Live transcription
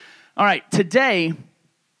All right, today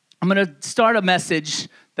I'm going to start a message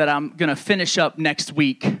that I'm going to finish up next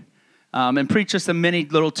week and preach just a mini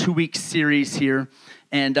little 2-week series here.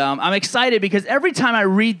 And I'm excited because every time I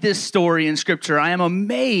read this story in Scripture, I am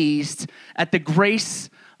amazed at the grace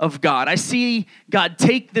of God. I see God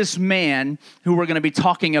take this man who we're going to be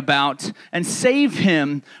talking about and save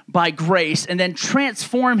him by grace and then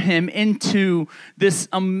transform him into this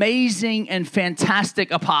amazing and fantastic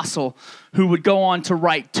apostle who would go on to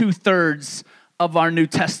write 2/3 of our New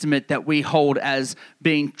Testament that we hold as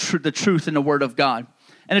being the truth in the Word of God.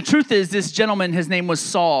 And the truth is, this gentleman, his name was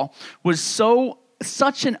Saul, was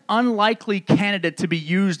such an unlikely candidate to be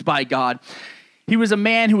used by God. He was a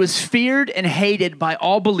man who was feared and hated by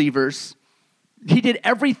all believers. He did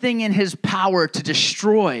everything in his power to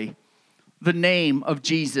destroy the name of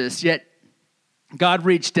Jesus. Yet God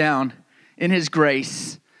reached down in his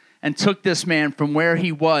grace and took this man from where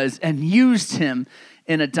he was and used him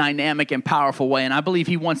in a dynamic and powerful way. And I believe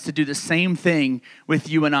he wants to do the same thing with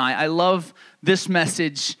you and I. I love this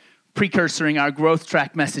message precursoring our growth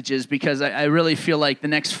track messages because I really feel like the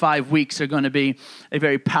next 5 weeks are going to be a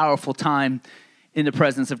very powerful time in the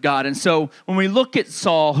presence of God. And so when we look at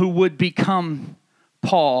Saul, who would become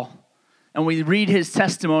Paul, and we read his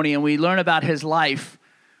testimony and we learn about his life,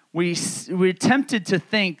 we're tempted to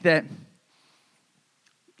think that,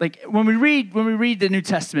 like when we read the New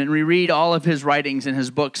Testament and we read all of his writings and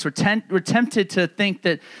his books, we're tempted to think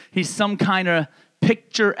that he's some kind of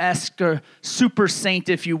picturesque or super saint,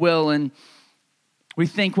 if you will, and we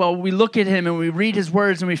think, well, we look at him and we read his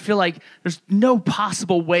words and we feel like there's no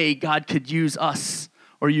possible way God could use us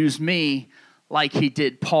or use me like he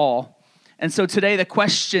did Paul. And so today the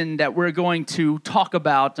question that we're going to talk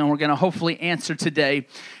about and we're going to hopefully answer today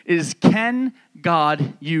is, can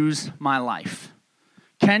God use my life?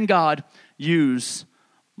 Can God use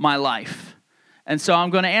my life? And so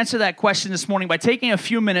I'm going to answer that question this morning by taking a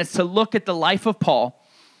few minutes to look at the life of Paul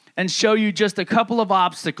and show you just a couple of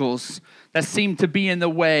obstacles that seem to be in the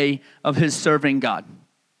way of his serving God.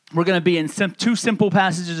 We're going to be in two simple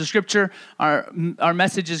passages of Scripture. Our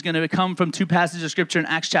message is going to come from 2 passages of Scripture in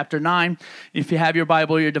Acts chapter 9. If you have your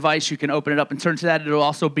Bible or your device, you can open it up and turn to that. It'll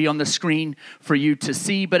also be on the screen for you to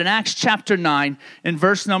see. But in Acts chapter 9, in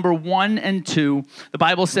verse number 1 and 2, the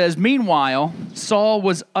Bible says, "Meanwhile, Saul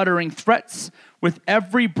was uttering threats with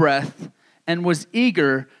every breath and was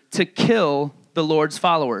eager to kill the Lord's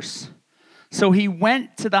followers. So he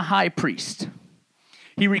went to the high priest.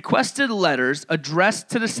 He requested letters addressed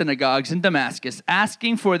to the synagogues in Damascus,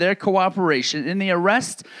 asking for their cooperation in the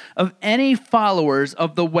arrest of any followers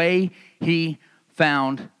of the way he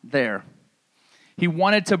found there. He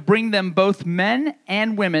wanted to bring them, both men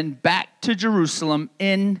and women, back to Jerusalem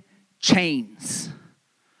in chains."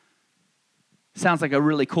 Sounds like a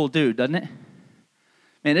really cool dude, doesn't it?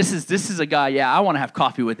 Man, this is a guy, I want to have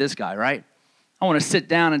coffee with this guy, right? I want to sit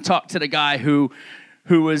down and talk to the guy who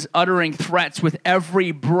was uttering threats with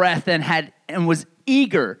every breath and was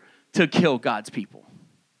eager to kill God's people.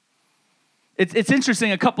 It's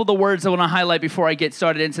interesting. A couple of the words I want to highlight before I get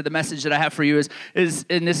started into the message that I have for you is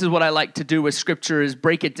and this is what I like to do with Scripture, is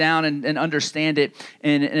break it down and understand it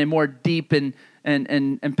in a more deep and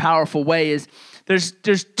powerful way. Is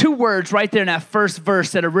there's 2 words right there in that first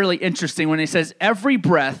verse that are really interesting when he says every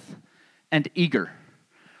breath and eager.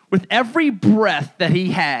 With every breath that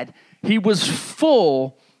he had, he was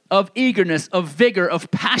full of eagerness, of vigor,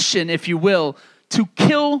 of passion, if you will, to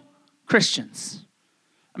kill Christians.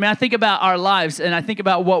 I mean, I think about our lives and I think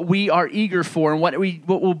about what we are eager for and what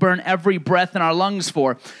we'll burn every breath in our lungs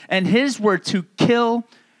for. And his were to kill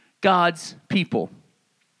God's people.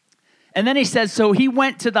 And then he says, so he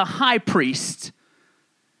went to the high priest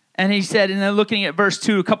and he said, and then looking at verse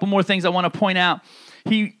 2, a couple more things I want to point out.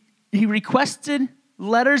 He requested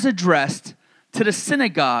letters addressed to the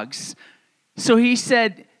synagogues. So he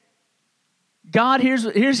said, God, here's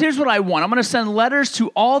what I want. I'm going to send letters to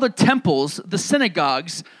all the temples, the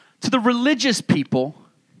synagogues, to the religious people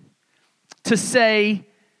to say,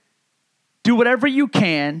 do whatever you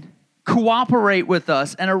can, cooperate with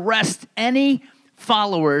us, and arrest any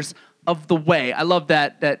followers of the way. I love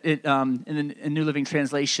that it in the New Living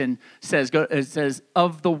Translation it says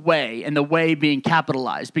of the way, and the way being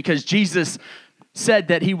capitalized, because Jesus said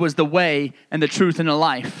that he was the way and the truth and the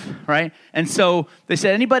life, right? And so they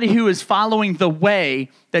said anybody who is following the way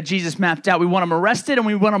that Jesus mapped out, we want them arrested and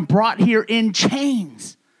we want them brought here in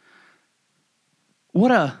chains.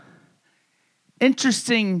 What a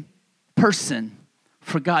interesting person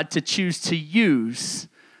for God to choose to use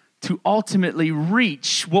to ultimately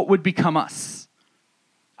reach what would become us.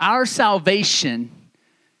 Our salvation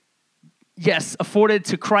yes, afforded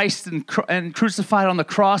to Christ and crucified on the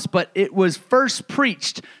cross, but it was first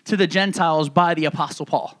preached to the Gentiles by the Apostle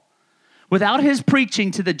Paul. Without his preaching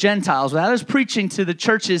to the Gentiles, without his preaching to the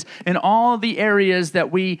churches in all the areas that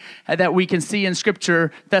we can see in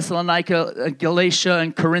Scripture, Thessalonica, Galatia,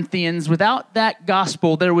 and Corinthians, without that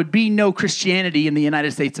gospel, there would be no Christianity in the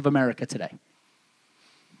United States of America today.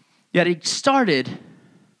 Yet he started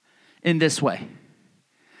in this way.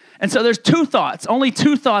 And so there's only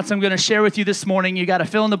two thoughts I'm going to share with you this morning. You got to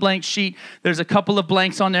fill in the blank sheet. There's a couple of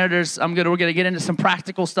blanks on there. We're going to get into some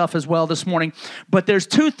practical stuff as well this morning. But there's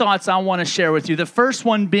two thoughts I want to share with you. The first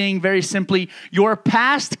one being very simply, your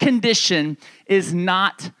past condition is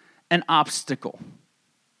not an obstacle.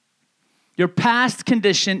 Your past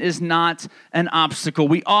condition is not an obstacle.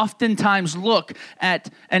 We oftentimes look at,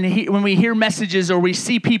 when we hear messages or we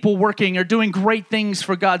see people working or doing great things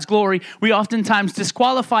for God's glory, we oftentimes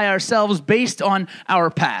disqualify ourselves based on our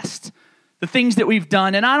past, the things that we've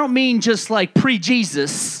done. And I don't mean just like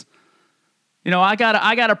pre-Jesus. You know, I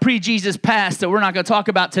got a pre-Jesus past that we're not going to talk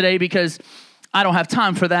about today because I don't have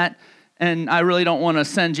time for that, and I really don't want to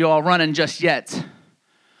send you all running just yet.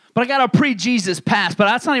 But I got a pre-Jesus past, but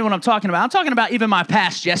that's not even what I'm talking about. I'm talking about even my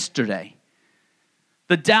past yesterday.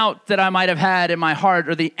 The doubt that I might have had in my heart,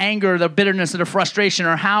 or the anger, the bitterness, or the frustration,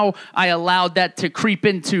 or how I allowed that to creep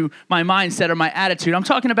into my mindset or my attitude. I'm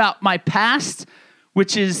talking about my past,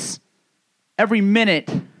 which is every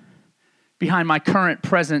minute behind my current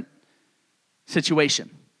present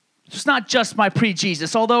situation. It's not just my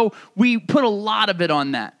pre-Jesus, although we put a lot of it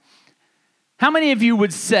on that. How many of you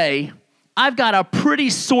would say, I've got a pretty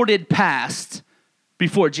sordid past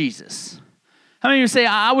before Jesus? How many of you say,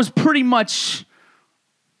 I was pretty much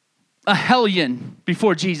a hellion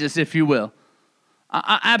before Jesus, if you will?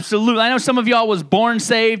 Absolutely. I know some of y'all was born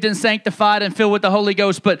saved and sanctified and filled with the Holy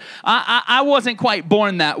Ghost, but I wasn't quite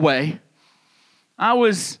born that way. I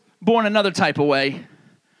was born another type of way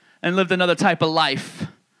and lived another type of life.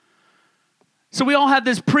 So we all have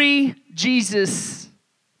this pre-Jesus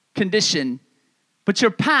condition, but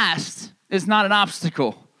your past is not an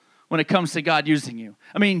obstacle when it comes to God using you.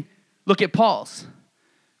 I mean, look at Paul's.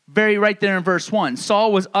 Very right there in verse 1.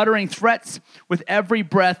 Saul was uttering threats with every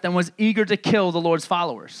breath and was eager to kill the Lord's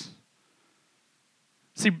followers.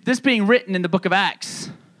 See, this being written in the book of Acts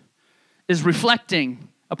is reflecting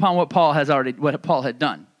upon what Paul had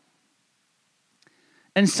done.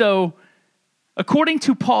 And so, according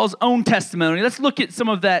to Paul's own testimony, let's look at some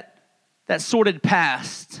of that sordid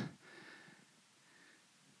past.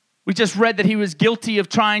 We just read that he was guilty of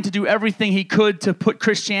trying to do everything he could to put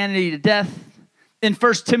Christianity to death. In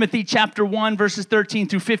 1 Timothy chapter 1, verses 13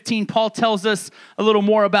 through 15, Paul tells us a little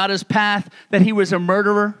more about his path, that he was a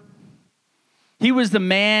murderer. He was a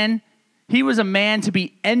man to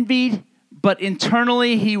be envied, but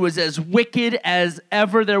internally he was as wicked as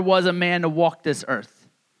ever there was a man to walk this earth.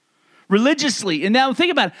 Religiously, and now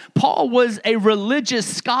think about it, Paul was a religious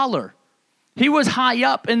scholar. He was high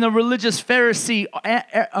up in the religious Pharisee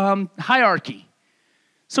hierarchy.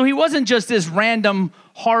 So he wasn't just this random,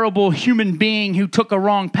 horrible human being who took a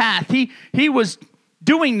wrong path. He was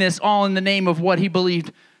doing this all in the name of what he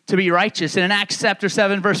believed to be righteous. And in Acts chapter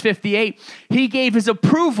 7, verse 58, he gave his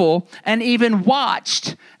approval and even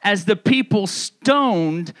watched as the people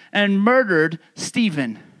stoned and murdered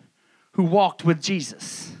Stephen, who walked with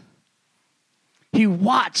Jesus. He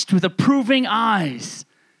watched with approving eyes.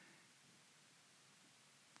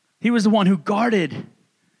 He was the one who guarded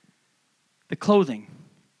the clothing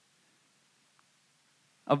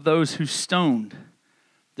of those who stoned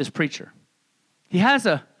this preacher. He has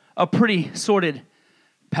a pretty sordid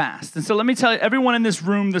past. And so let me tell you, everyone in this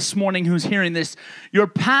room this morning who's hearing this, your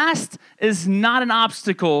past is not an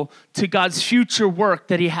obstacle to God's future work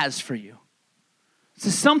that he has for you.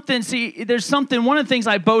 There's something, one of the things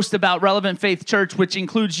I boast about Relevant Faith Church, which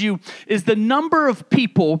includes you, is the number of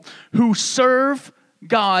people who serve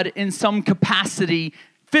God in some capacity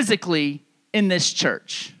physically in this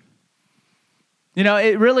church. You know,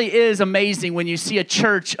 it really is amazing when you see a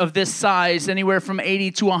church of this size, anywhere from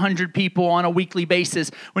 80 to 100 people on a weekly basis,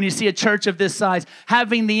 when you see a church of this size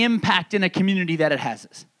having the impact in a community that it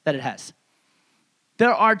has.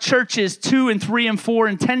 There are churches 2 and 3 and 4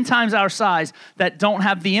 and 10 times our size that don't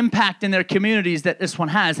have the impact in their communities that this one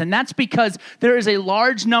has. And that's because there is a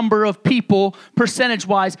large number of people,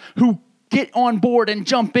 percentage-wise, who get on board and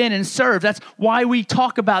jump in and serve. That's why we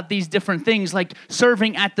talk about these different things like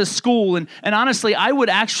serving at the school. And honestly, I would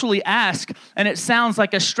actually ask, and it sounds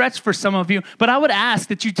like a stretch for some of you, but I would ask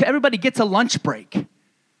that everybody gets a lunch break.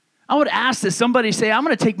 I would ask that somebody say, I'm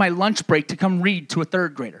going to take my lunch break to come read to a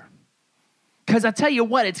third grader. Because I tell you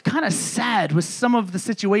what, it's kind of sad with some of the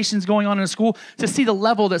situations going on in school to see the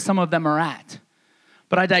level that some of them are at.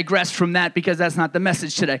 But I digress from that because that's not the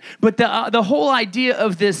message today. But the whole idea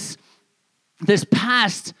of this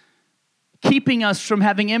past keeping us from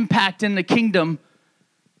having impact in the kingdom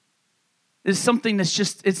is something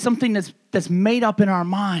that's made up in our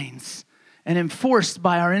minds and enforced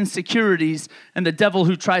by our insecurities and the devil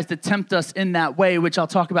who tries to tempt us in that way, which I'll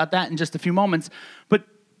talk about that in just a few moments. But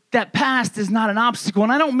that past is not an obstacle.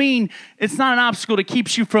 And I don't mean it's not an obstacle that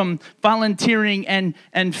keeps you from volunteering and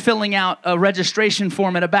filling out a registration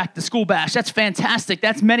form at a back-to-school bash. That's fantastic.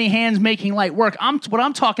 That's many hands making light work. What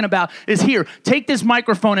I'm talking about is here. Take this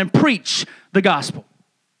microphone and preach the gospel.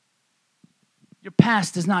 Your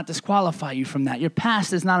past does not disqualify you from that. Your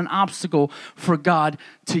past is not an obstacle for God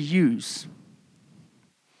to use.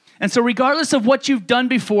 And so regardless of what you've done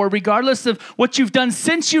before, regardless of what you've done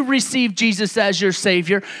since you've received Jesus as your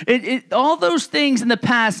Savior, all those things in the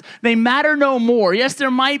past, they matter no more. Yes,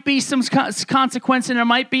 there might be some consequence and there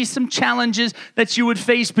might be some challenges that you would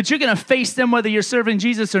face, but you're going to face them whether you're serving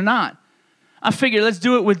Jesus or not. I figure let's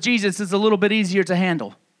do it with Jesus. It's a little bit easier to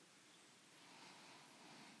handle.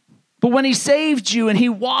 But when he saved you and he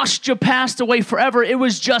washed your past away forever, it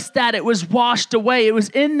was just that. It was washed away. It was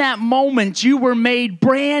in that moment you were made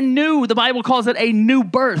brand new. The Bible calls it a new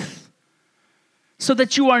birth. So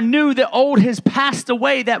that you are new, the old has passed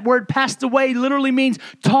away. That word passed away literally means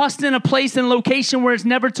tossed in a place and location where it's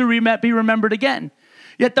never to be remembered again.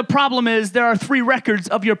 Yet the problem is there are 3 records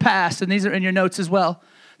of your past, and these are in your notes as well.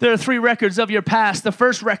 There are 3 records of your past. The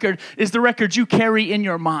first record is the record you carry in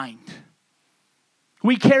your mind.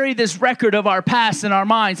 We carry this record of our past in our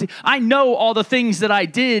minds. I know all the things that I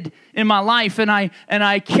did in my life, and I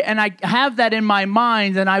have that in my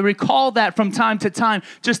mind, and I recall that from time to time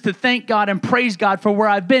just to thank God and praise God for where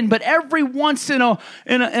I've been. But every once in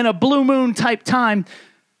a blue moon type time,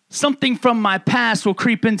 something from my past will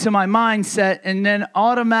creep into my mindset, and then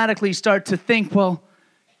automatically start to think, well,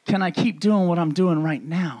 can I keep doing what I'm doing right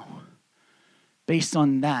now based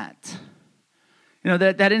on that? You know,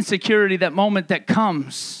 that insecurity, that moment that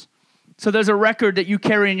comes. So there's a record that you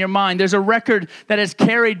carry in your mind. There's a record that is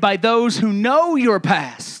carried by those who know your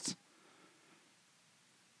past.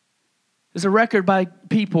 There's a record by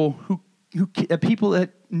people people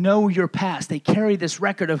that know your past. They carry this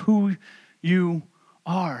record of who you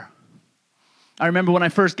are. I remember when I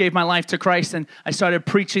first gave my life to Christ and I started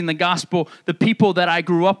preaching the gospel, the people that I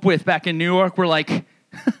grew up with back in New York were like, wait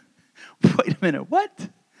a minute, what?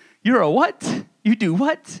 You're a what? You do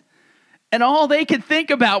what? And all they could think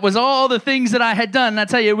about was all the things that I had done. And I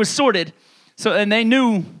tell you, it was sorted. So, and they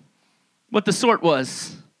knew what the sort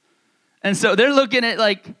was. And so they're looking at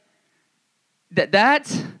like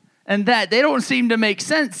that and that. They don't seem to make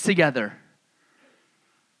sense together.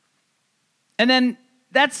 And then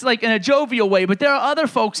that's like in a jovial way. But there are other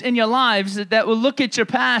folks in your lives that will look at your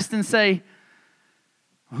past and say,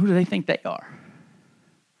 who do they think they are?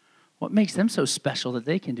 What makes them so special that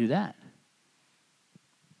they can do that?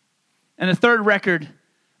 And the third record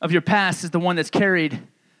of your past is the one that's carried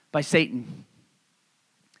by Satan.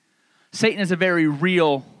 Satan is a very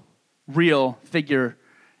real figure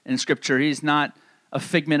in Scripture. He's not a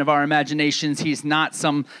figment of our imaginations. He's not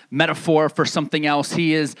some metaphor for something else.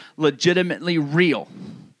 He is legitimately real.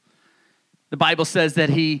 The Bible says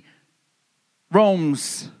that he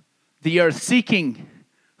roams the earth seeking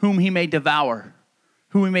whom he may devour,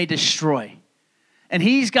 whom he may destroy. And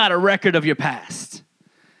he's got a record of your past.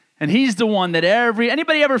 And he's the one that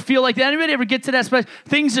anybody ever feel like that? Anybody ever get to that spot?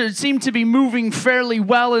 Things seem to be moving fairly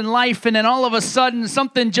well in life, and then all of a sudden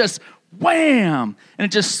something just wham, and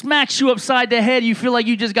it just smacks you upside the head. You feel like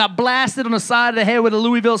you just got blasted on the side of the head with a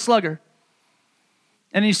Louisville Slugger.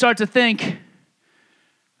 And you start to think,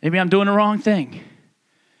 maybe I'm doing the wrong thing.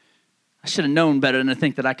 I should have known better than to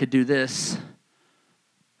think that I could do this.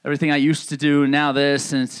 Everything I used to do, and now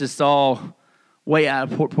this, and it's just all way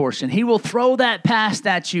out of proportion. He will throw that past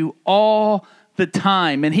at you all the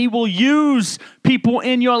time, and he will use people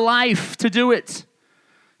in your life to do it.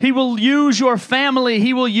 He will use your family.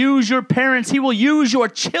 He will use your parents. He will use your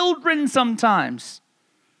children sometimes.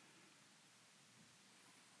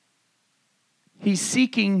 He's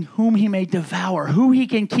seeking whom he may devour, who he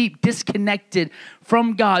can keep disconnected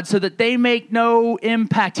from God so that they make no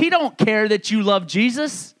impact. He don't care that you love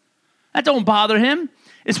Jesus. That don't bother him.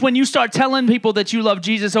 It's when you start telling people that you love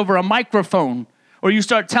Jesus over a microphone, or you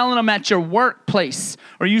start telling them at your workplace,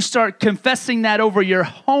 or you start confessing that over your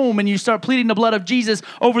home, and you start pleading the blood of Jesus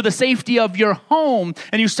over the safety of your home,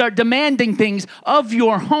 and you start demanding things of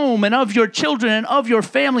your home and of your children and of your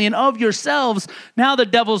family and of yourselves. Now the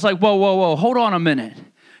devil's like, whoa, hold on a minute.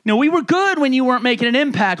 No, we were good when you weren't making an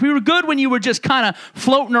impact. We were good when you were just kind of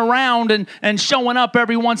floating around and showing up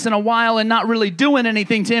every once in a while and not really doing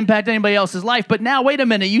anything to impact anybody else's life. But now, wait a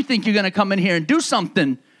minute, you think you're going to come in here and do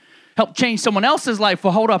something, help change someone else's life.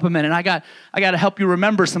 Well, hold up a minute. I got to help you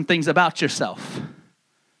remember some things about yourself.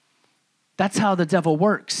 That's how the devil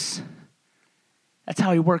works. That's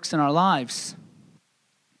how he works in our lives.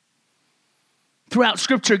 Throughout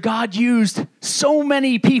Scripture, God used so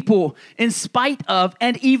many people in spite of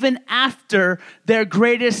and even after their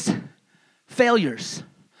greatest failures.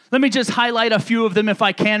 Let me just highlight a few of them if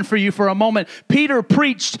I can for you for a moment. Peter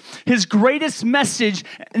preached his greatest message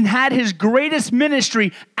and had his greatest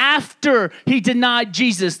ministry after he denied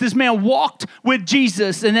Jesus. This man walked with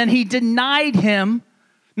Jesus and then he denied him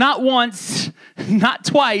not once, not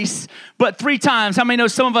twice, but 3 times. How many know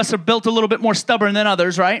some of us are built a little bit more stubborn than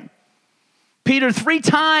others, right? Peter 3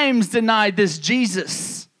 times denied this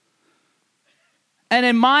Jesus. And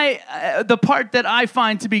in the part that I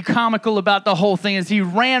find to be comical about the whole thing is he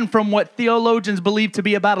ran from what theologians believe to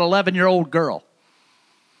be about an 11-year-old girl.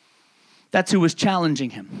 That's who was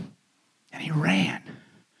challenging him. And he ran,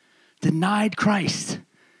 denied Christ.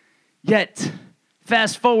 Yet,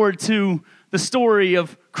 fast forward to the story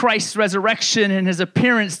of Christ's resurrection and his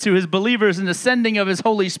appearance to his believers and the sending of his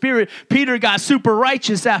Holy Spirit. Peter got super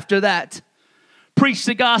righteous after that. Preached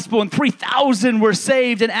the gospel, and 3,000 were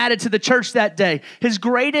saved and added to the church that day. His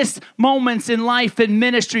greatest moments in life and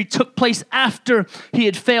ministry took place after he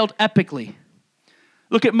had failed epically.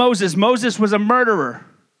 Look at Moses. Moses was a murderer.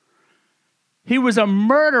 He was a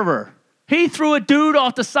murderer. He threw a dude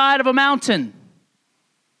off the side of a mountain.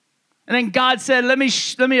 And then God said, let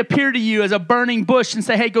me appear to you as a burning bush and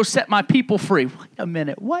say, hey, go set my people free. Wait a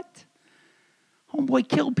minute, what? Homeboy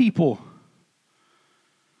killed people.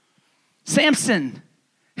 Samson,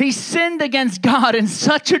 he sinned against God in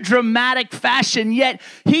such a dramatic fashion, yet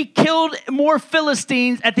he killed more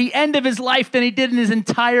Philistines at the end of his life than he did in his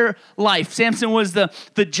entire life. Samson was the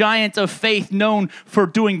giant of faith known for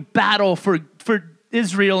doing battle for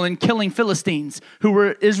Israel and killing Philistines, who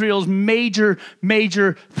were Israel's major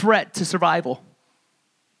threat to survival.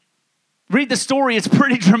 Read the story, it's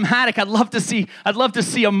pretty dramatic. I'd love to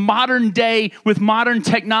see a modern day with modern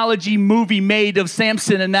technology movie made of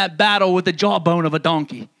Samson in that battle with the jawbone of a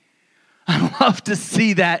donkey. I'd love to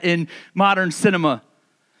see that in modern cinema.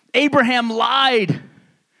 Abraham lied.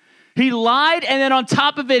 He lied, and then on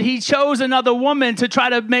top of it, he chose another woman to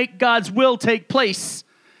try to make God's will take place.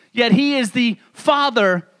 Yet he is the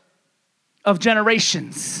father of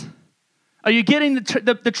generations. Are you getting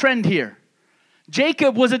the trend here?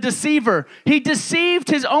 Jacob was a deceiver. He deceived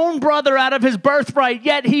his own brother out of his birthright,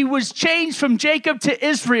 yet he was changed from Jacob to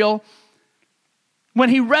Israel when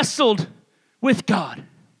he wrestled with God.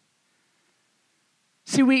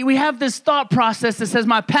 See, we have this thought process that says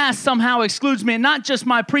my past somehow excludes me, and not just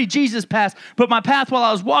my pre-Jesus past, but my path while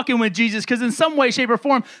I was walking with Jesus, because in some way, shape, or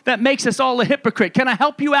form, that makes us all a hypocrite. Can I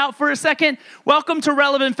help you out for a second? Welcome to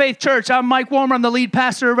Relevant Faith Church. I'm Mike Warmer. I'm the lead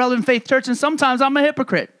pastor of Relevant Faith Church, and sometimes I'm a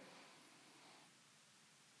hypocrite.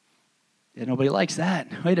 Yeah, nobody likes that.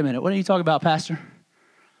 Wait a minute. What are you talking about, Pastor?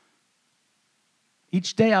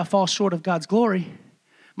 Each day I fall short of God's glory.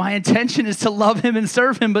 My intention is to love him and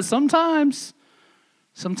serve him, but sometimes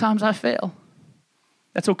I fail.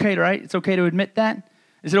 That's okay, right? It's okay to admit that.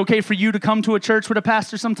 Is it okay for you to come to a church where the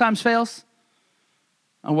pastor sometimes fails?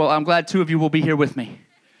 Oh, well, I'm glad 2 of you will be here with me.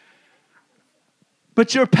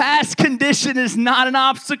 But your past condition is not an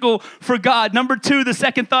obstacle for God. Number 2, the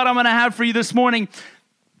second thought I'm going to have for you this morning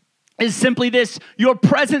is simply this: your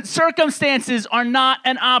present circumstances are not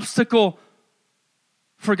an obstacle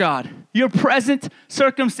for God. Your present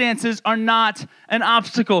circumstances are not an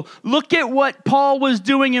obstacle. Look at what Paul was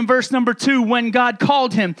doing in verse number 2 when God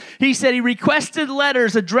called him. He said he requested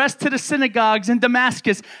letters addressed to the synagogues in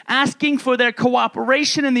Damascus, asking for their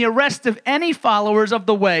cooperation in the arrest of any followers of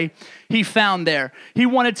the way he found there. He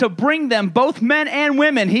wanted to bring them, both men and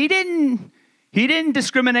women. He didn't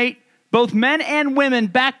discriminate. Both men and women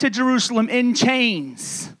back to Jerusalem in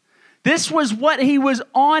chains. This was what he was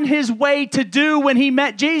on his way to do when he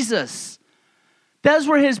met Jesus. Those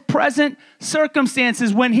were his present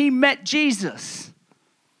circumstances when he met Jesus.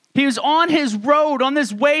 He was on his road, on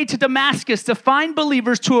this way to Damascus to find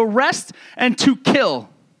believers to arrest and to kill.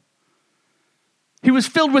 He was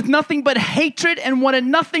filled with nothing but hatred and wanted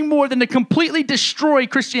nothing more than to completely destroy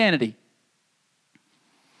Christianity.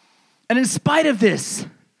 And in spite of this,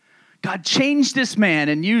 God changed this man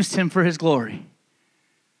and used him for his glory.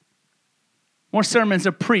 More sermons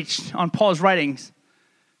are preached on Paul's writings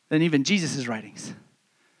than even Jesus' writings.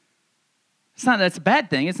 That's a bad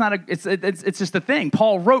thing. It's just a thing.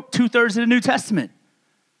 Paul wrote 2/3 of the New Testament.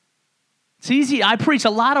 It's easy. I preach a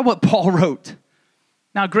lot of what Paul wrote.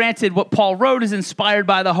 Now, granted, what Paul wrote is inspired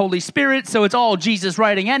by the Holy Spirit, so it's all Jesus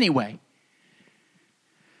writing anyway.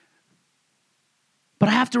 But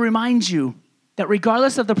I have to remind you that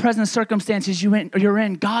regardless of the present circumstances you're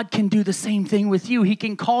in, God can do the same thing with you. He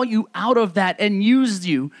can call you out of that and use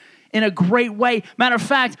you in a great way. Matter of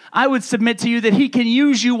fact, I would submit to you that he can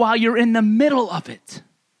use you while you're in the middle of it.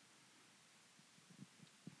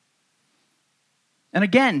 And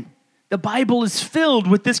again, the Bible is filled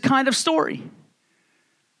with this kind of story.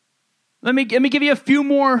 Let me give you a few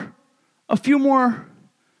more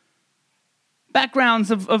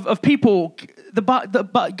backgrounds of people.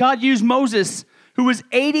 God used Moses, who was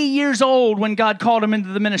 80 years old when God called him into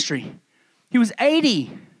the ministry. He was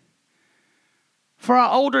 80. For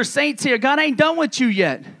our older saints here, God ain't done with you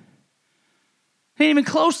yet. He ain't even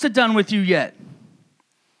close to done with you yet.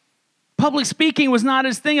 Public speaking was not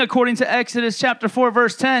his thing, according to Exodus chapter 4,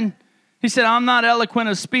 verse 10. He said, I'm not eloquent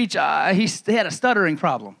of speech. He had a stuttering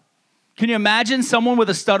problem. Can you imagine someone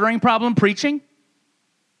with a stuttering problem preaching?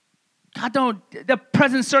 The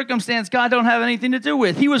present circumstance, God don't have anything to do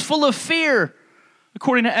with. He was full of fear,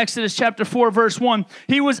 according to Exodus chapter 4, verse 1.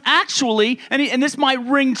 He was actually, and this might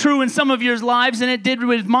ring true in some of your lives, and it did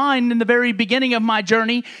with mine in the very beginning of my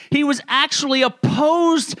journey. He was actually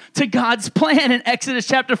opposed to God's plan in Exodus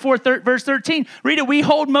chapter 4, verse 13. Read it. We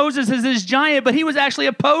hold Moses as this giant, but he was actually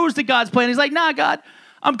opposed to God's plan. He's like, nah, God,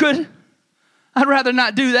 I'm good. I'd rather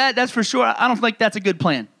not do that. That's for sure. I don't think that's a good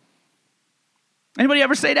plan. Anybody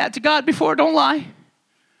ever say that to God before? Don't lie.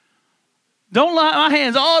 Don't lie. My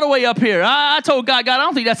hand's all the way up here. I told God, I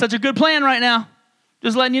don't think that's such a good plan right now.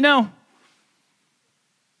 Just letting you know.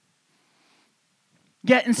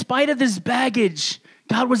 Yet in spite of this baggage,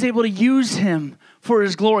 God was able to use him for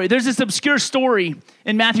his glory. There's this obscure story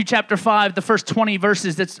in Matthew chapter 5, the first 20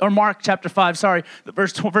 verses, or Mark chapter 5, sorry, the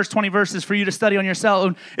first 20 verses for you to study on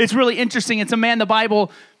yourself. It's really interesting. It's a man the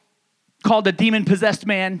Bible called the demon-possessed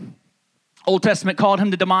man. Old Testament called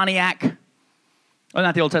him the demoniac. Oh,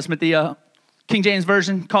 not the Old Testament, the King James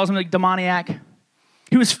Version calls him the demoniac.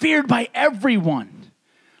 He was feared by everyone.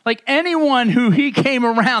 Like anyone who he came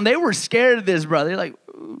around, they were scared of this brother. Like,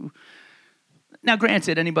 ooh. Now,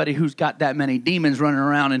 granted, anybody who's got that many demons running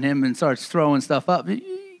around in him and starts throwing stuff up, you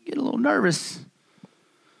get a little nervous.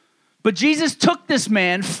 But Jesus took this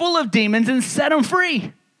man full of demons and set him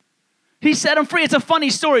free. He set him free. It's a funny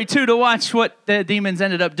story, too, to watch what the demons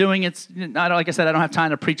ended up doing. Like I said, I don't have time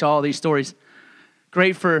to preach all these stories.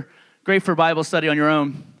 Great for Bible study on your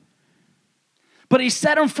own. But he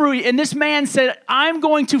set him free, and this man said, I'm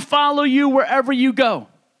going to follow you wherever you go.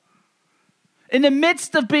 In the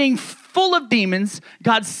midst of being full of demons,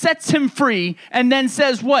 God sets him free and then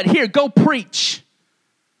says what? Here, go preach.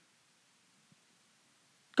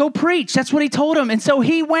 Go preach. That's what he told him. And so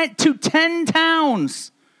he went to 10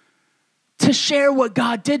 towns to share what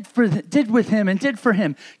God did with him and did for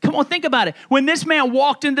him. Come on, think about it. When this man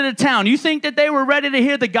walked into the town, you think that they were ready to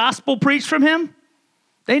hear the gospel preached from him?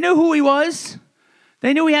 They knew who he was.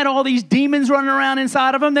 They knew he had all these demons running around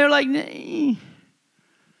inside of him. They're like, nah.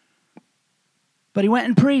 But he went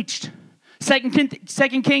and preached. 2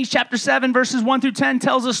 Kings chapter 7, verses 1 through 10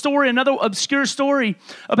 tells a story, another obscure story,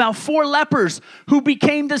 about 4 lepers who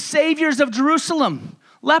became the saviors of Jerusalem.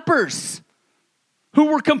 Lepers who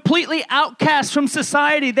were completely outcast from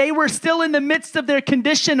society. They were still in the midst of their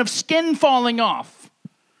condition of skin falling off.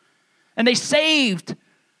 And they saved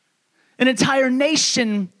an entire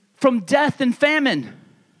nation from death and famine.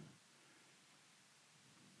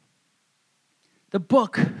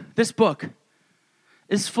 This book,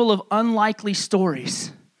 is full of unlikely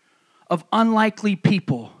stories of unlikely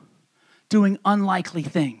people doing unlikely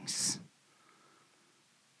things.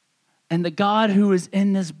 And the God who is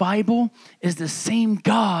in this Bible is the same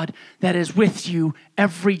God that is with you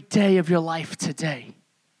every day of your life today.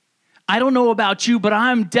 I don't know about you, but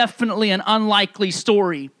I'm definitely an unlikely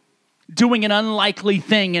story doing an unlikely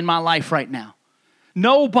thing in my life right now.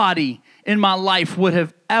 Nobody in my life would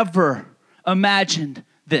have ever imagined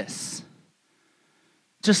this.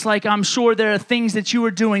 Just like I'm sure there are things that you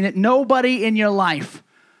are doing that nobody in your life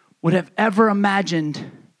would have ever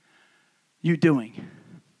imagined you doing.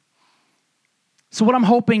 So what I'm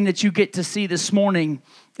hoping that you get to see this morning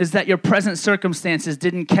is that your present circumstances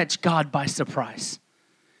didn't catch God by surprise.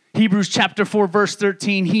 Hebrews chapter 4, verse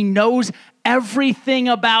 13, he knows everything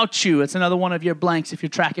about you. It's another one of your blanks if you're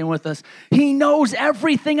tracking with us. He knows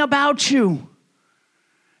everything about you.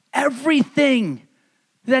 Everything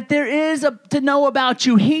that there is to know about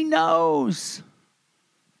you, he knows.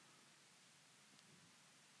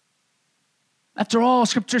 After all,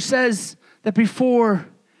 Scripture says that before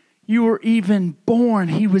you were even born,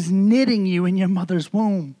 he was knitting you in your mother's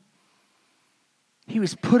womb. He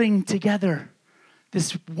was putting together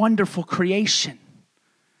this wonderful creation.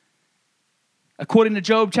 According to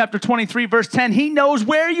Job chapter 23, verse 10, he knows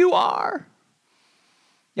where you are.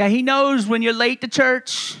 Yeah, he knows when you're late to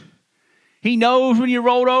church. He knows when you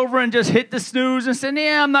rolled over and just hit the snooze and said,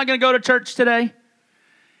 yeah, I'm not going to go to church today.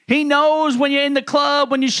 He knows when you're in the club,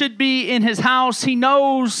 when you should be in his house. He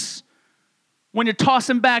knows when you're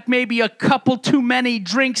tossing back maybe a couple too many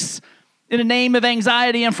drinks in the name of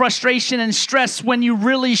anxiety and frustration and stress when you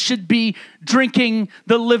really should be drinking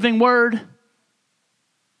the living word.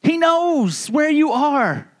 He knows where you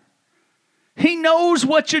are. He knows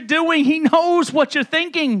what you're doing. He knows what you're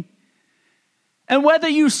thinking. And whether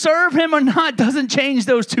you serve him or not doesn't change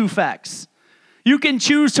those two facts. You can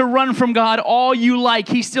choose to run from God all you like.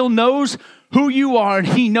 He still knows who you are and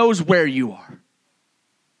he knows where you are.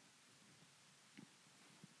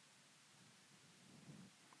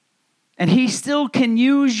 And he still can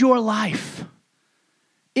use your life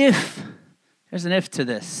if, there's an if to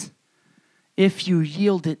this, if you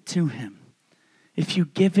yield it to him, if you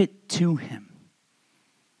give it to him.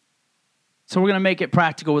 So we're going to make it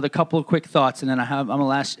practical with a couple of quick thoughts, and then I'm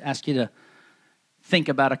going to ask you to think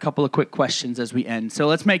about a couple of quick questions as we end. So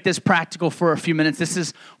let's make this practical for a few minutes. This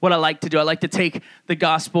is what I like to do. I like to take the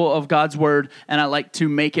gospel of God's word, and I like to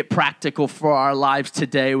make it practical for our lives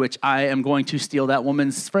today, which I am going to steal that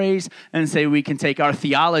woman's phrase and say we can take our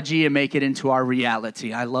theology and make it into our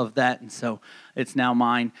reality. I love that, and so it's now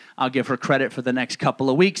mine. I'll give her credit for the next couple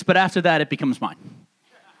of weeks, but after that, it becomes mine.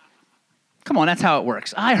 Come on, that's how it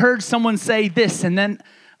works. I heard someone say this, and then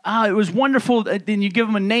it was wonderful. Then you give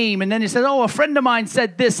them a name, and then you said, oh, a friend of mine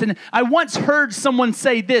said this, and I once heard someone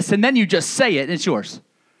say this, and then you just say it, and it's yours.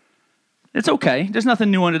 It's okay. There's nothing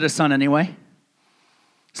new under the sun anyway.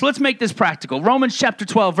 So let's make this practical. Romans chapter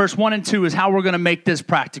 12, verse 1 and 2 is how we're going to make this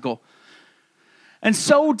practical. And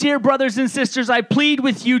so, dear brothers and sisters, I plead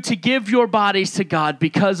with you to give your bodies to God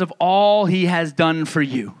because of all he has done for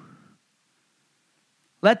you.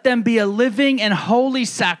 Let them be a living and holy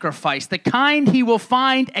sacrifice, the kind he will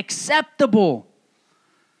find acceptable.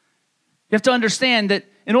 You have to understand that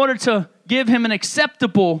in order to give him an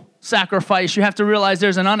acceptable sacrifice, you have to realize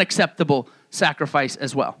there's an unacceptable sacrifice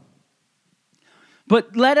as well.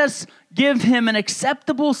 But let us give him an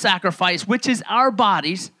acceptable sacrifice, which is our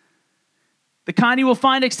bodies, the kind he will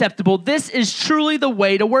find acceptable. This is truly the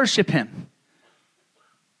way to worship him.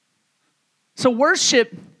 So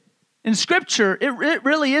worship in Scripture, it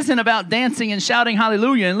really isn't about dancing and shouting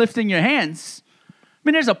hallelujah and lifting your hands. I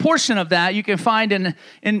mean, there's a portion of that you can find in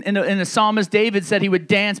the psalmist. David said he would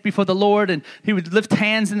dance before the Lord and he would lift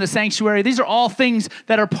hands in the sanctuary. These are all things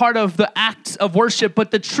that are part of the acts of worship, but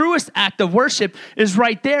the truest act of worship is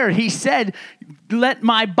right there. He said, let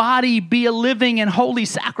my body be a living and holy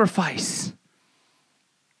sacrifice.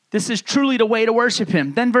 This is truly the way to worship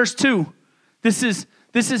him. Then verse 2, this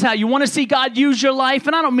is how you want to see God use your life.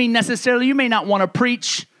 And I don't mean necessarily, you may not want to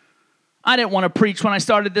preach. I didn't want to preach when I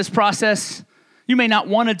started this process. You may not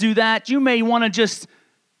want to do that. You may want to just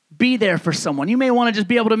be there for someone. You may want to just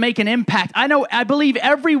be able to make an impact. I believe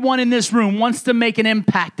everyone in this room wants to make an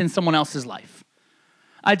impact in someone else's life.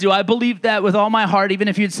 I do. I believe that with all my heart, even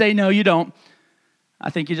if you'd say, no, you don't. I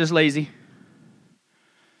think you're just lazy.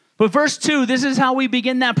 But verse 2, this is how we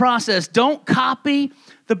begin that process. Don't copy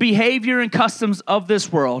the behavior and customs of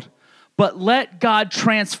this world, but let God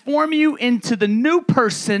transform you into the new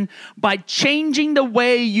person by changing the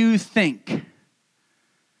way you think.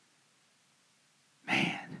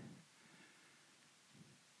 Man.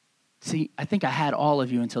 See, I think I had all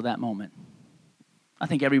of you until that moment. I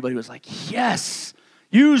think everybody was like, yes,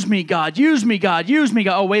 use me, God, use me, God, use me,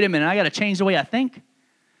 God. Oh, wait a minute, I got to change the way I think?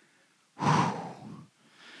 Whew.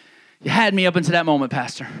 You had me up until that moment,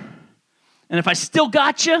 Pastor. And if I still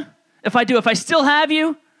got you, if I still have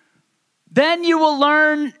you, then you will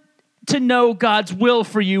learn to know God's will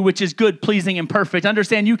for you, which is good, pleasing, and perfect.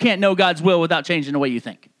 Understand, you can't know God's will without changing the way you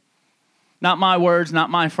think. Not my words, not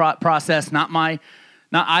my process,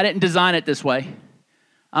 I didn't design it this way.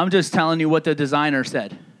 I'm just telling you what the designer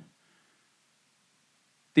said.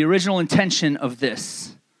 The original intention of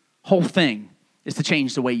this whole thing is to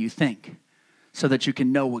change the way you think so that you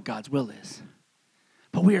can know what God's will is.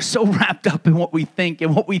 But we are so wrapped up in what we think,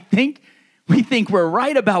 and what we think we're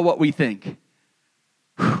right about what we think.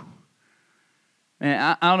 Whew.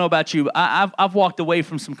 Man, I don't know about you, but I've walked away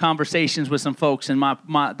from some conversations with some folks, and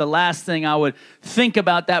the last thing I would think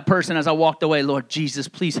about that person as I walked away, Lord Jesus,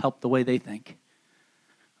 please help the way they think.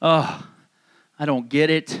 Oh, I don't get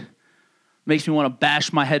it. Makes me want to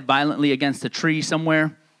bash my head violently against a tree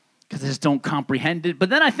somewhere. because I just don't comprehend it. But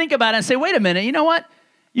then I think about it and say, wait a minute, you know what?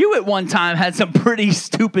 You at one time had some pretty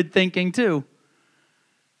stupid thinking too.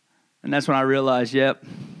 And that's when I realized, yep,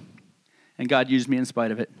 and God used me in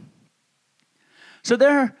spite of it. So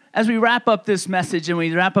there, as we wrap up this message and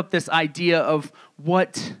we wrap up this idea of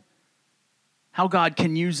how God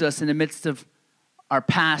can use us in the midst of our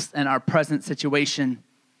past and our present situation,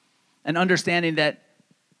 and understanding that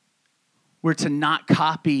we're to not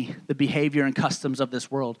copy the behavior and customs of this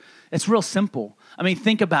world. It's real simple. I mean,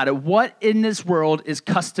 think about it. What in this world is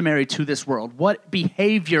customary to this world? What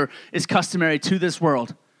behavior is customary to this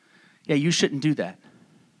world? Yeah, you shouldn't do that.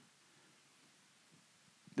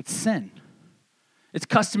 It's sin. It's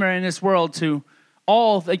customary in this world to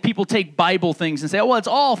people take Bible things and say, oh, well, it's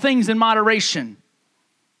all things in moderation.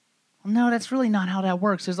 Well, no, that's really not how that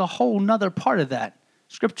works. There's a whole nother part of that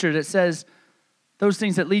scripture that says those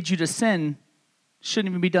things that lead you to sin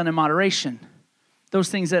shouldn't even be done in moderation. Those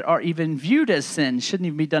things that are even viewed as sin shouldn't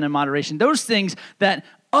even be done in moderation. Those things that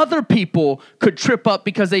other people could trip up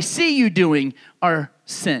because they see you doing are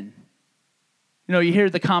sin. You know, you hear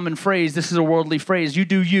the common phrase, this is a worldly phrase, you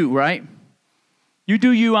do you, right? You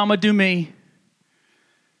do you, I'm going to do me.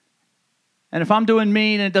 And if I'm doing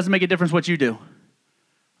me, then it doesn't make a difference what you do.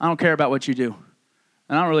 I don't care about what you do.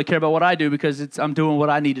 And I don't really care about what I do because I'm doing what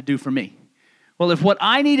I need to do for me. Well, if what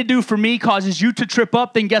I need to do for me causes you to trip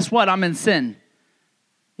up, then guess what? I'm in sin.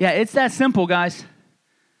 Yeah, it's that simple, guys.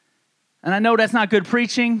 And I know that's not good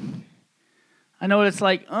preaching. I know it's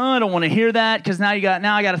like, I don't want to hear that because now I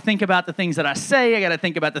got to think about the things that I say. I got to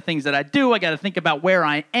think about the things that I do. I got to think about where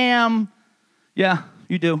I am. Yeah,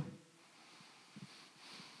 you do.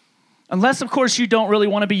 Unless, of course, you don't really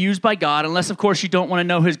want to be used by God. Unless, of course, you don't want to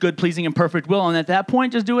know his good, pleasing, and perfect will. And at that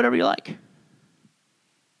point, just do whatever you like.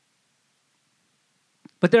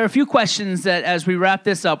 But there are a few questions that as we wrap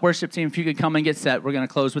this up, worship team, if you could come and get set, we're going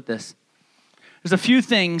to close with this. There's a few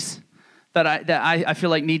things that I feel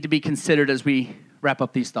like need to be considered as we wrap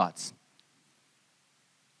up these thoughts.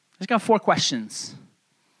 I just got 4 questions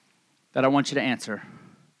that I want you to answer.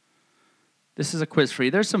 This is a quiz for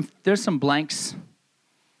you. There's some blanks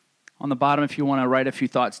on the bottom if you want to write a few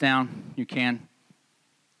thoughts down. You can.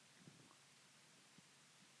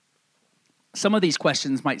 Some of these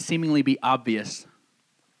questions might seemingly be obvious,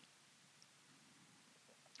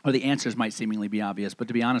 or the answers might seemingly be obvious, but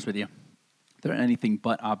to be honest with you, they're anything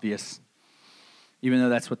but obvious, even though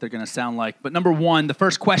that's what they're going to sound like. But number 1, the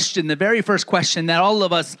very first question that all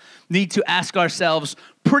of us need to ask ourselves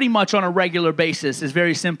pretty much on a regular basis is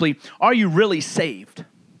very simply, are you really saved?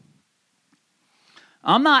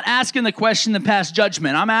 I'm not asking the question to pass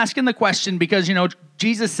judgment. I'm asking the question because,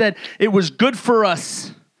 Jesus said it was good for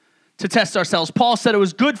us to test ourselves. Paul said it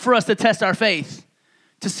was good for us to test our faith,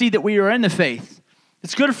 to see that we are in the faith.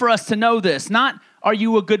 It's good for us to know this. Not, are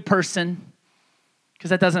you a good person? Because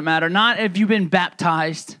that doesn't matter. Not if you've been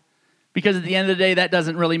baptized, because at the end of the day, that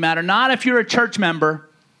doesn't really matter. Not if you're a church member,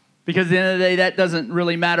 because at the end of the day, that doesn't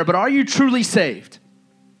really matter. But are you truly saved?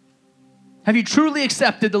 Have you truly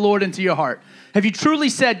accepted the Lord into your heart? Have you truly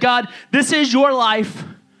said, God, this is your life.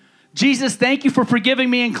 Jesus, thank you for forgiving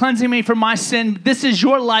me and cleansing me from my sin. This is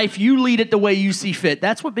your life. You lead it the way you see fit.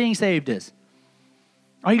 That's what being saved is.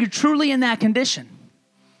 Are you truly in that condition?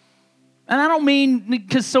 And I don't mean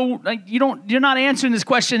because you're not answering this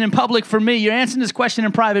question in public for me. You're answering this question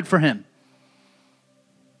in private for him.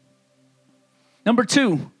 Number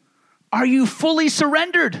 2, are you fully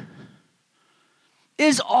surrendered?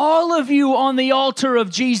 Is all of you on the altar of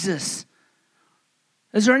Jesus?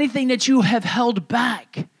 Is there anything that you have held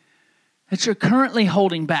back, that you're currently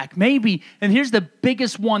holding back? Maybe, and here's the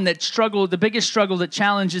biggest one the biggest struggle that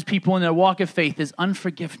challenges people in their walk of faith is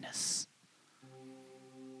unforgiveness.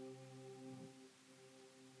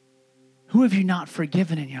 Who have you not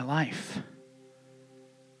forgiven in your life?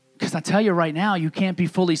 Because I tell you right now, you can't be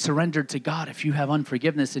fully surrendered to God if you have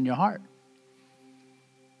unforgiveness in your heart.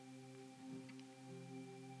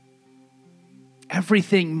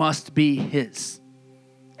 Everything must be his.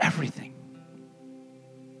 Everything.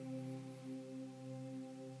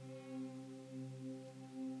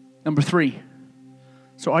 Number 3.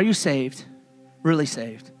 So are you saved? Really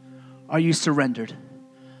saved? Are you surrendered?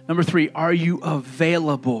 Number 3, are you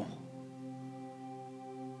available?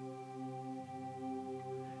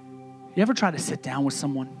 You ever try to sit down with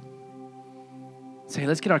someone? Say,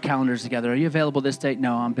 let's get our calendars together. Are you available this date?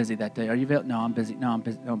 No, I'm busy that day. Are you available? No, I'm busy. No, I'm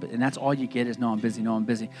busy. No, and that's all you get is, no, I'm busy. No, I'm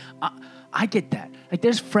busy. I get that. Like,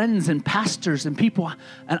 there's friends and pastors and people,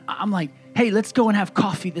 and I'm like, hey, let's go and have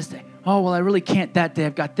coffee this day. Oh, well, I really can't that day.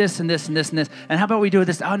 I've got this and this and this and this. And how about we do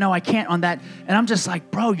this? Oh, no, I can't on that. And I'm just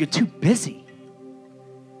like, bro, you're too busy.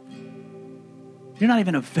 You're not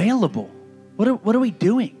even available. What are we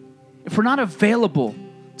doing? If we're not available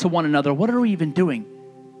to one another, what are we even doing?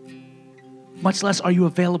 Much less are you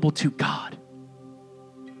available to God.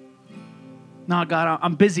 No, God,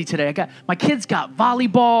 I'm busy today. My kids got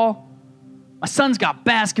volleyball. My son's got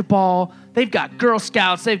basketball. They've got Girl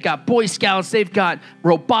Scouts. They've got Boy Scouts. They've got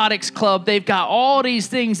robotics club. They've got all these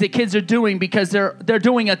things that kids are doing because they're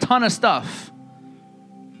doing a ton of stuff.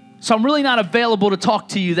 So I'm really not available to talk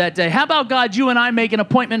to you that day. How about, God, you and I make an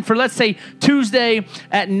appointment for, let's say, Tuesday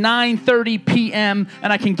at 9:30 p.m.,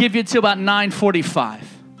 and I can give you till about 9:45.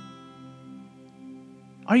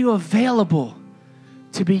 Are you available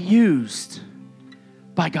to be used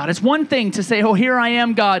by God? It's one thing to say, oh, here I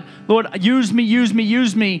am, God. Lord, use me, use me,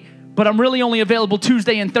 use me. But I'm really only available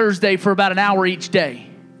Tuesday and Thursday for about an hour each day.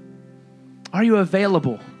 Are you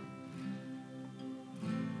available?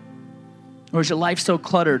 Or is your life so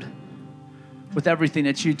cluttered with everything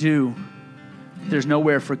that you do, there's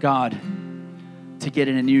nowhere for God to get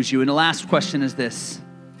in and use you? And the last question is this.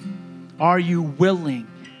 Are you willing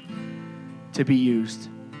to be used?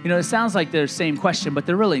 You know, it sounds like they're the same question, but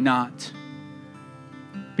they're really not.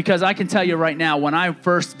 Because I can tell you right now, when I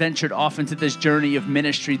first ventured off into this journey of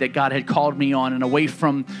ministry that God had called me on and away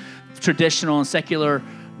from traditional and secular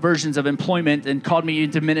versions of employment and called me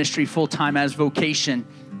into ministry full-time as vocation,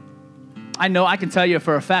 I can tell you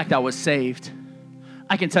for a fact I was saved.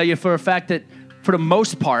 I can tell you for a fact that for the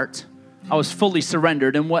most part, I was fully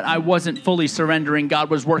surrendered. And what I wasn't fully surrendering, God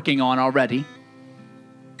was working on already.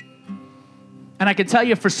 And I can tell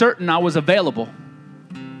you for certain I was available.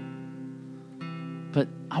 But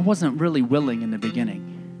I wasn't really willing in the beginning.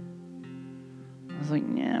 I was like,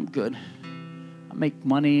 yeah, I'm good. I make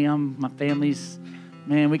money. My family's,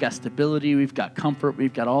 man, we got stability. We've got comfort.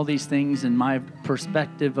 We've got all these things. And my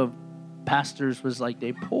perspective of pastors was like,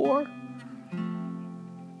 they poor.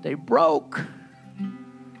 They broke.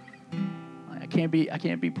 I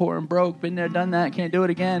can't be poor and broke. Been there, done that. Can't do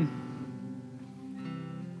it again.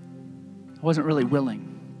 I wasn't really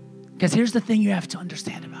willing. Because here's the thing you have to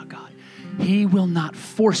understand about God. He will not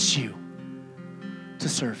force you to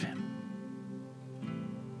serve him.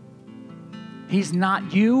 He's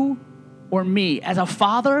not you or me. As a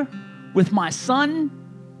father with my son,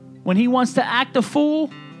 when he wants to act a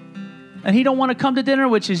fool and he don't want to come to dinner,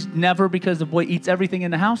 which is never because the boy eats everything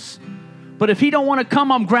in the house. But if he don't want to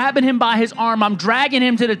come, I'm grabbing him by his arm. I'm dragging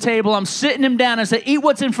him to the table. I'm sitting him down and say, eat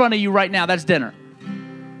what's in front of you right now. That's dinner.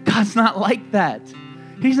 God's not like that.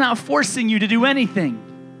 He's not forcing you to do anything.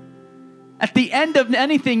 At the end of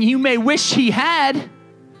anything, you may wish he had.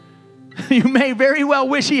 You may very well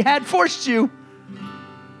wish he had forced you.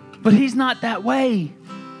 But he's not that way.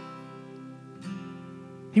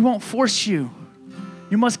 He won't force you.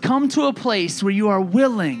 You must come to a place where you are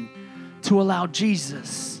willing to allow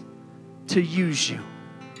Jesus to use you.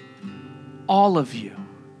 All of you.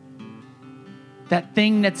 That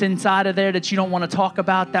thing that's inside of there that you don't want to talk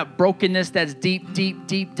about, that brokenness that's deep, deep,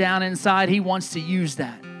 deep down inside, he wants to use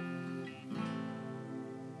that.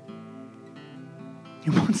 He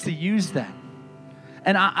wants to use that.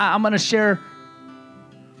 And I'm going to share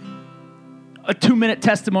a 2-minute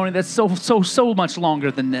testimony that's so much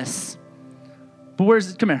longer than this. But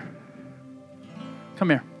where's it? Come here. Come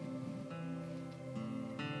here.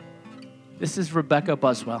 This is Rebecca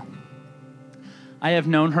Buswell. I have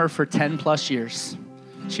known her for 10 plus years.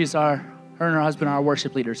 Her and her husband are our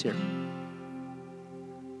worship leaders here.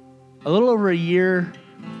 A little over a year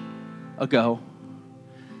ago,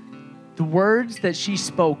 the words that she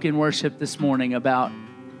spoke in worship this morning about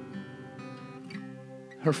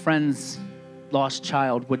her friend's lost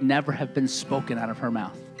child would never have been spoken out of her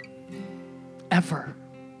mouth. Ever.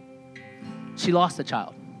 She lost a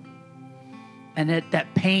child. And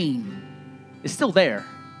that pain is still there.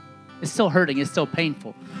 It's still hurting. It's still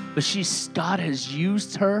painful. But God has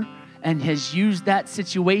used her and has used that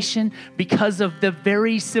situation because of the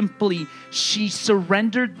very simply, she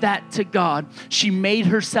surrendered that to God. She made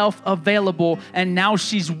herself available, and now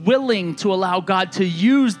she's willing to allow God to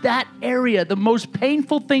use that area, the most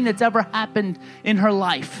painful thing that's ever happened in her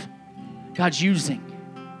life. God's using.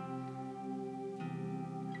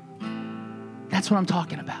 That's what I'm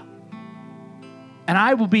talking about. And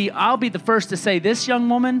I'll be the first to say, this young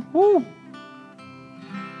woman, whoo,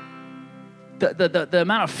 the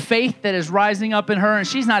amount of faith that is rising up in her, and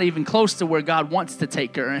she's not even close to where God wants to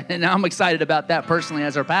take her. And I'm excited about that personally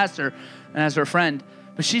as her pastor and as her friend.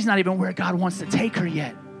 But she's not even where God wants to take her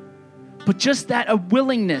yet. But just a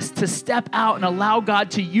willingness to step out and allow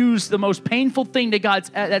God to use the most painful thing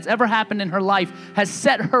that's ever happened in her life has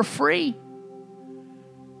set her free.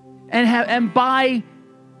 And by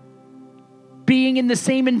being being in the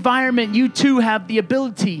same environment, you too have the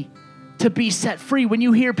ability to be set free. When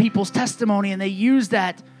you hear people's testimony and they use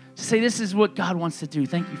that to say, this is what God wants to do.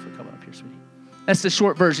 Thank you for coming up here, sweetie. That's the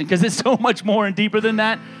short version because it's so much more and deeper than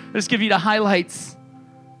that. Let's give you the highlights.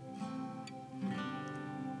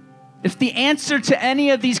 If the answer to any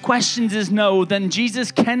of these questions is no, then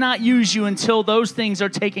Jesus cannot use you until those things are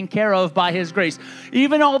taken care of by his grace.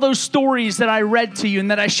 Even all those stories that I read to you and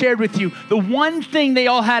that I shared with you, the one thing they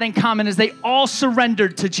all had in common is they all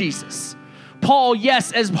surrendered to Jesus. Paul,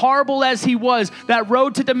 yes, as horrible as he was, that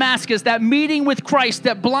road to Damascus, that meeting with Christ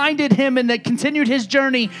that blinded him and that continued his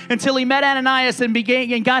journey until he met Ananias and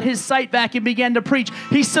got his sight back and began to preach.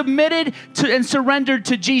 He submitted to and surrendered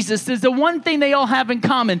to Jesus. There's the one thing they all have in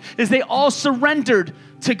common is they all surrendered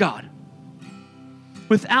to God.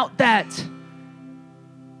 Without that,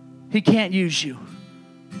 he can't use you.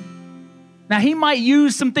 Now, he might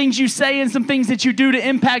use some things you say and some things that you do to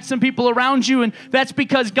impact some people around you, and that's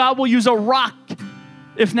because God will use a rock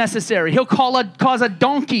if necessary. He'll cause a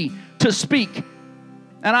donkey to speak.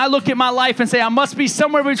 And I look at my life and say, I must be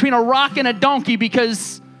somewhere between a rock and a donkey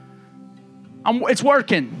because it's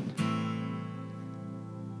working.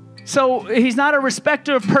 So he's not a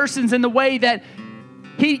respecter of persons in the way that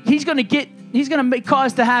he's going to make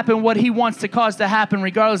cause to happen what he wants to cause to happen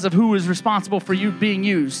regardless of who is responsible for you being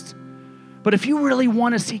used. But if you really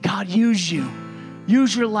want to see God use you,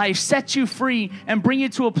 use your life, set you free, and bring you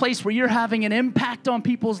to a place where you're having an impact on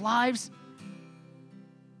people's lives,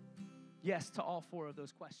 yes to all four of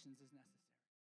those questions.